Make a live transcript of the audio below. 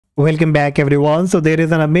Welcome back everyone. So there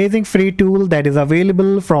is an amazing free tool that is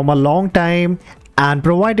available from a long time and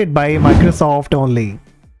provided by Microsoft only.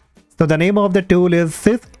 So the name of the tool is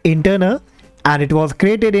Sysinternal and it was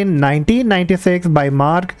created in 1996 by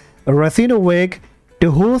Mark Rasinovic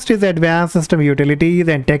to host his advanced system utilities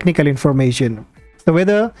and technical information. So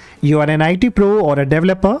whether you are an IT pro or a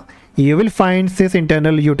developer, you will find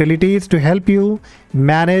Sysinternal utilities to help you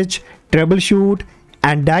manage, troubleshoot,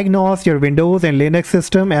 and diagnose your Windows and Linux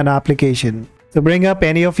system and application. So bring up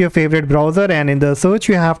any of your favorite browser and in the search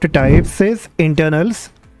you have to type Sysinternals,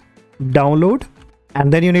 download,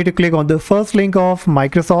 and then you need to click on the first link of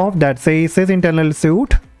Microsoft that says Sysinternal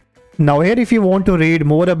suite. Now here if you want to read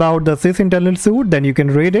more about the Sysinternal suite, then you can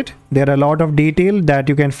read it. There are a lot of detail that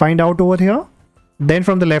you can find out over here. Then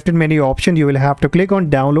from the left hand menu option you will have to click on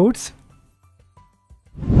downloads.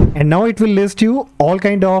 And now it will list you all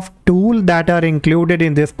kind of tools that are included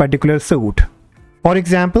in this particular suite. For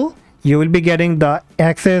example, you will be getting the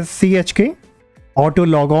Access CHK, Auto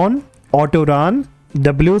Log On, Auto Run,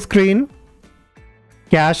 the blue screen,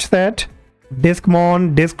 Cache Set,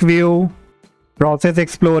 Diskmon, Disk View, Process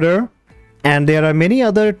Explorer, and there are many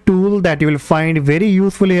other tools that you will find very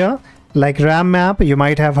useful here, like RAM Map. You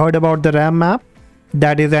might have heard about the RAM Map.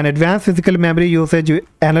 That is an advanced physical memory usage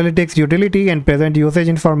analytics utility and present usage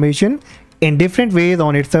information in different ways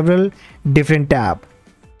on its several different tabs.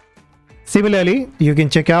 Similarly, you can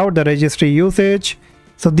check out the registry usage.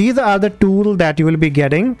 So these are the tools that you will be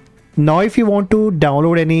getting. Now if you want to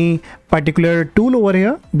download any particular tool over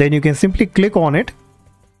here, then you can simply click on it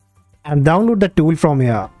and download the tool from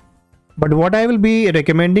here. But what I will be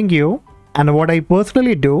recommending you and what I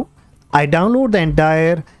personally do, I download the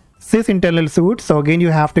entire Sysinternal suite. So again you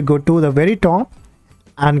have to go to the very top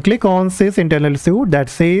and click on Sysinternal suite that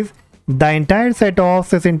says the entire set of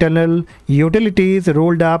Sysinternal utilities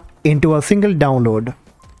rolled up into a single download.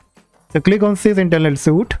 So click on Sysinternal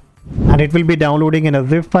suite and it will be downloading in a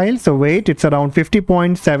zip file. So wait, it's around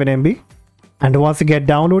 50.7 MB, and once you get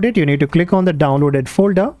downloaded you need to click on the downloaded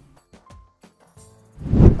folder,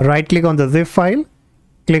 right click on the zip file,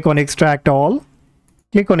 click on extract all,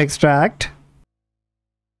 click on extract.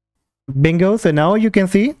 Bingo. So now you can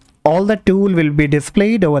see all the tool will be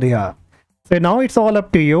displayed over here. So now it's all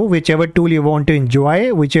up to you. Whichever tool you want to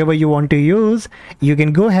enjoy, whichever you want to use, you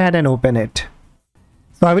can go ahead and open it.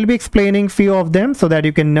 So I will be explaining few of them so that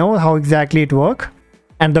you can know how exactly it works.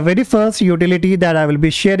 And the very first utility that I will be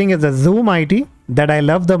sharing is the Zoom IT that I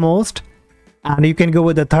love the most. And you can go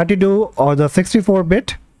with the 32 or the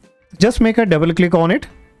 64-bit. Just make a double click on it.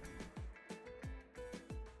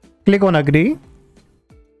 Click on agree.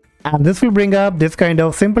 And this will bring up this kind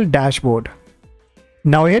of simple dashboard.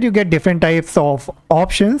 Now here you get different types of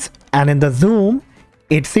options, and in the zoom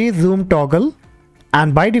it says zoom toggle,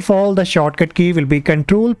 and by default the shortcut key will be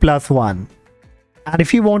Ctrl+1. And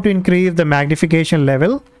if you want to increase the magnification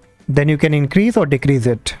level, then you can increase or decrease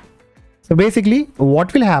it. So basically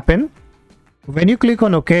what will happen when you click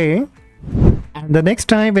on OK, and the next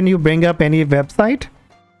time when you bring up any website,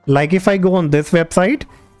 like if I go on this website,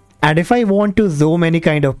 and if I want to zoom any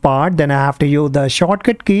kind of part, then I have to use the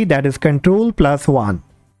shortcut key that is Ctrl+1.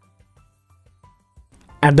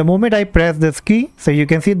 At the moment I press this key, so you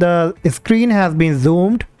can see the screen has been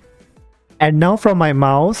zoomed. And now from my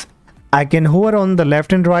mouse, I can hover on the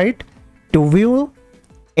left and right to view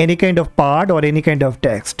any kind of part or any kind of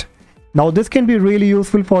text. Now this can be really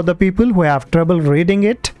useful for the people who have trouble reading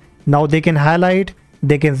it. Now they can highlight,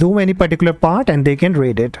 they can zoom any particular part and they can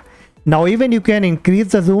read it. Now even you can increase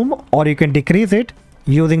the zoom or you can decrease it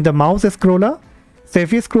using the mouse scroller. So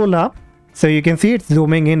if you scroll up, so you can see it's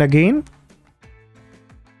zooming in again.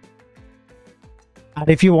 And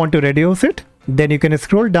if you want to reduce it, then you can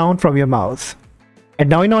scroll down from your mouse. And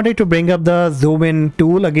now in order to bring up the zoom in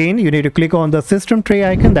tool again, you need to click on the system tray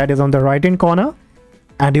icon that is on the right hand corner.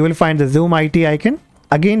 And you will find the zoom IT icon.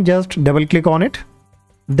 Again, just double click on it.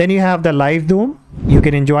 Then you have the live zoom. You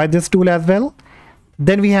can enjoy this tool as well.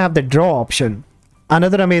 Then we have the draw option,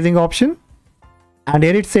 another amazing option, and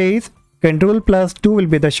here it says Ctrl+2 will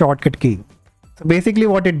be the shortcut key. So basically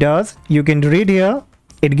what it does, you can read here,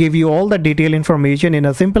 it gives you all the detailed information in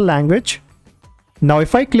a simple language. Now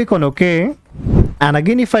if I click on OK, and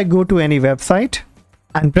again if I go to any website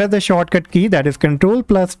and press the shortcut key that is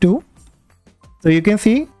Ctrl+2, so you can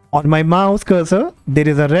see on my mouse cursor there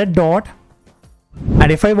is a red dot,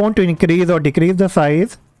 and if I want to increase or decrease the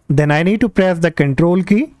size, then I need to press the Control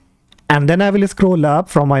key and then I will scroll up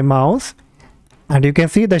from my mouse, and you can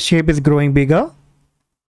see the shape is growing bigger.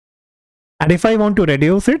 And if I want to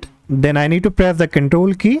reduce it, then I need to press the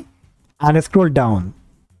Control key and scroll down.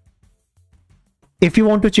 If you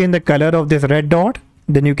want to change the color of this red dot,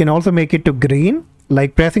 then you can also make it to green,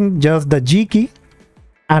 like pressing just the G key,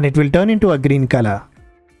 and it will turn into a green color.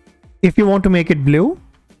 If you want to make it blue,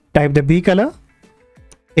 type the B color.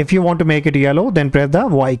 If you want to make it yellow, then press the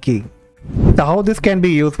Y key. So how this can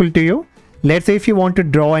be useful to you? Let's say if you want to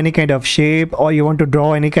draw any kind of shape, or you want to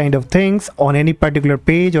draw any kind of things on any particular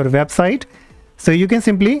page or website, so you can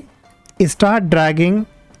simply start dragging,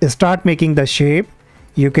 start making the shape.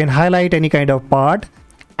 You can highlight any kind of part,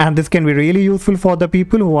 and this can be really useful for the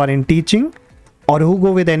people who are in teaching or who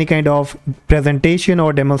go with any kind of presentation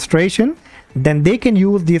or demonstration. Then they can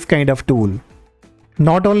use this kind of tool.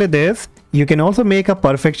 Not only this, you can also make a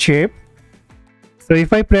perfect shape. So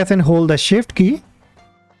if I press and hold the shift key,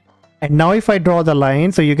 and now if I draw the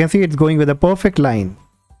line, so you can see it's going with a perfect line.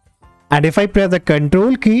 And if I press the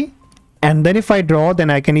control key, and then if I draw, then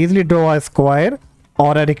I can easily draw a square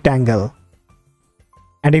or a rectangle.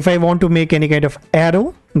 And if I want to make any kind of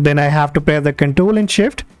arrow, then I have to press the control and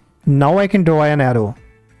shift. Now I can draw an arrow.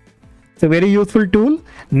 It's a very useful tool.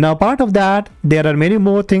 Now part of that, there are many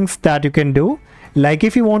more things that you can do. Like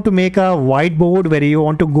if you want to make a whiteboard where you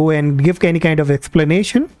want to go and give any kind of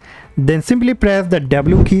explanation, then simply press the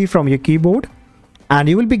W key from your keyboard and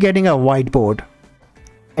you will be getting a whiteboard.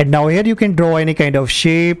 And now here you can draw any kind of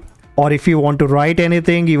shape, or if you want to write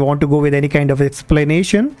anything, you want to go with any kind of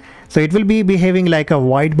explanation. So it will be behaving like a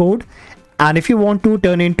whiteboard. And if you want to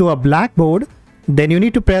turn into a blackboard, then you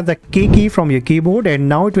need to press the K key from your keyboard, and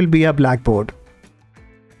now it will be a blackboard.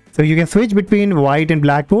 So you can switch between white and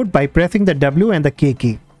blackboard by pressing the W and the K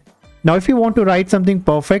key. Now if you want to write something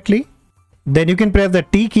perfectly, then you can press the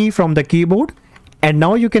T key from the keyboard, and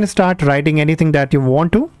now you can start writing anything that you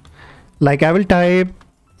want to. Like I will type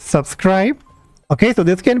subscribe. Okay, so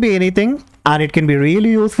this can be anything, and it can be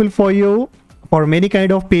really useful for you, for many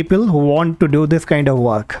kind of people who want to do this kind of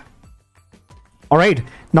work. Alright,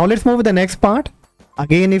 now let's move to the next part.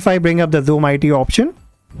 Again, if I bring up the Zoom IT option,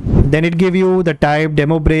 then it gives you the type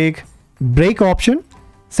demo break option.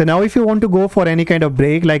 So now if you want to go for any kind of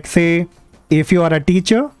break, like say if you are a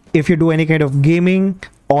teacher, if you do any kind of gaming,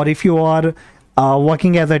 or if you are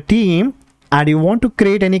working as a team and you want to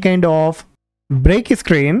create any kind of break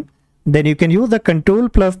screen, then you can use the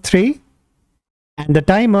Ctrl+3, and the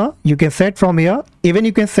timer you can set from here. Even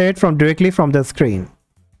you can set from directly from the screen.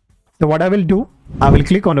 So what I will do, I will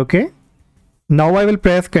click on OK. Now I will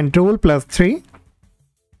press Ctrl+3,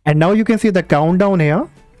 and now you can see the countdown here,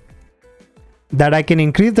 that I can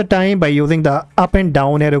increase the time by using the up and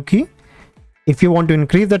down arrow key. If you want to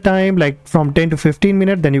increase the time like from 10 to 15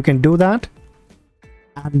 minutes, then you can do that,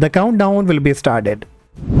 and the countdown will be started.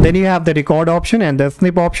 Then you have the record option and the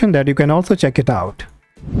snip option that you can also check it out.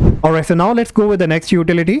 Alright, so now let's go with the next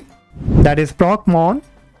utility, that is Procmon.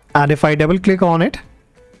 And if I double click on it,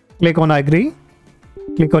 click on agree,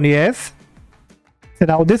 click on yes. So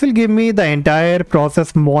now this will give me the entire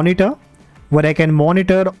process monitor, where I can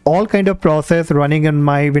monitor all kind of process running on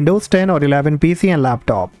my Windows 10 or 11 PC and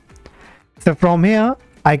laptop. So from here,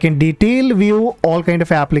 I can detail view all kind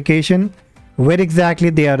of application, where exactly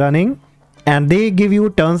they are running, and they give you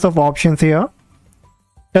tons of options here,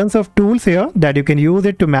 tons of tools here that you can use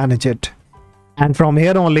it to manage it. And from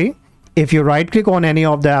here only, if you right click on any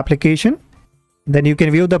of the application, then you can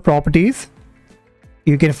view the properties.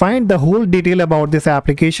 You can find the whole detail about this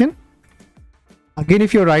application. Again,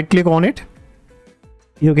 if you right click on it,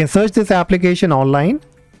 you can search this application online.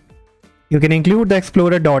 You can include the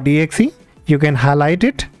explorer.exe. You can highlight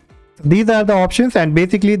it. These are the options, and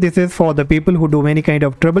basically this is for the people who do any kind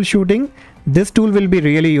of troubleshooting. This tool will be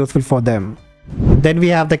really useful for them. Then we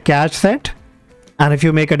have the cache set, and if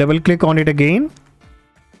you make a double click on it again,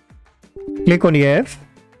 click on yes,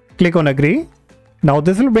 click on agree. Now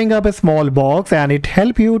this will bring up a small box, and it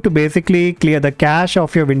helps you to basically clear the cache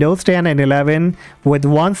of your Windows 10 and 11 with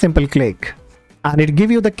one simple click. And it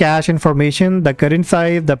gives you the cache information, the current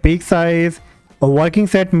size, the peak size, a working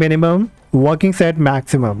set minimum, working set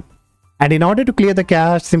maximum. And in order to clear the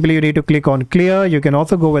cache, simply you need to click on clear. You can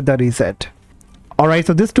also go with the reset. Alright,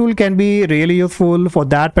 so this tool can be really useful for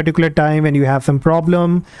that particular time when you have some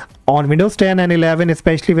problem on Windows 10 and 11,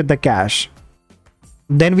 especially with the cache.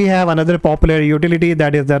 Then we have another popular utility,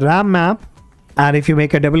 that is the RAM map. And if you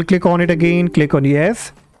make a double click on it again, click on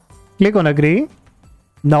yes, click on agree.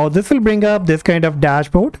 Now this will bring up this kind of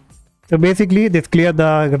dashboard. So basically this clears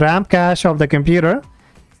the RAM cache of the computer.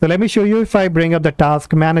 So let me show you. If I bring up the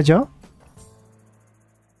task manager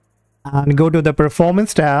and go to the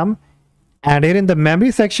performance tab, and here in the memory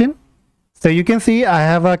section, so you can see I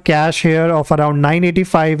have a cache here of around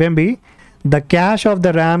 985 MB. The cache of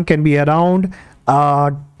the RAM can be around 2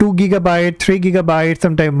 GB, 3 GB,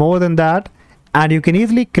 sometimes more than that, and you can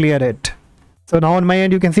easily clear it. So now on my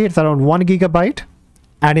end, you can see it's around 1 gigabyte.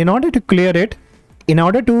 And in order to clear it, in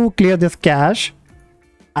order to clear this cache,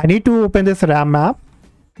 I need to open this RAM map.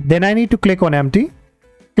 Then I need to click on empty.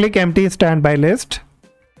 Click empty standby list.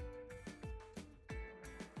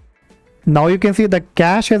 Now you can see the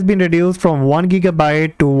cache has been reduced from 1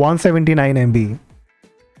 gigabyte to 179 MB.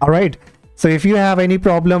 Alright, so if you have any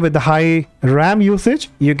problem with the high RAM usage,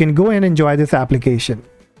 you can go and enjoy this application.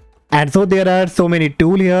 And so there are so many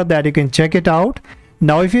tools here that you can check it out.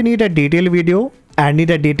 Now if you need a detailed video and need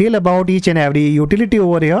a detail about each and every utility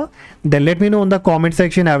over here, then let me know in the comment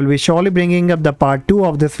section. I will be surely bringing up the part 2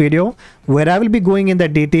 of this video where I will be going in the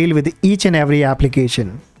detail with each and every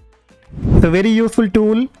application. It's a very useful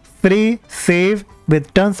tool, free, safe,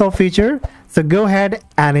 with tons of features. So go ahead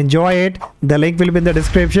and enjoy it. The link will be in the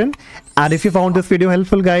description. And if you found this video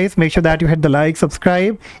helpful, guys, make sure that you hit the like,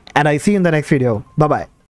 subscribe, and I see you in the next video. Bye bye.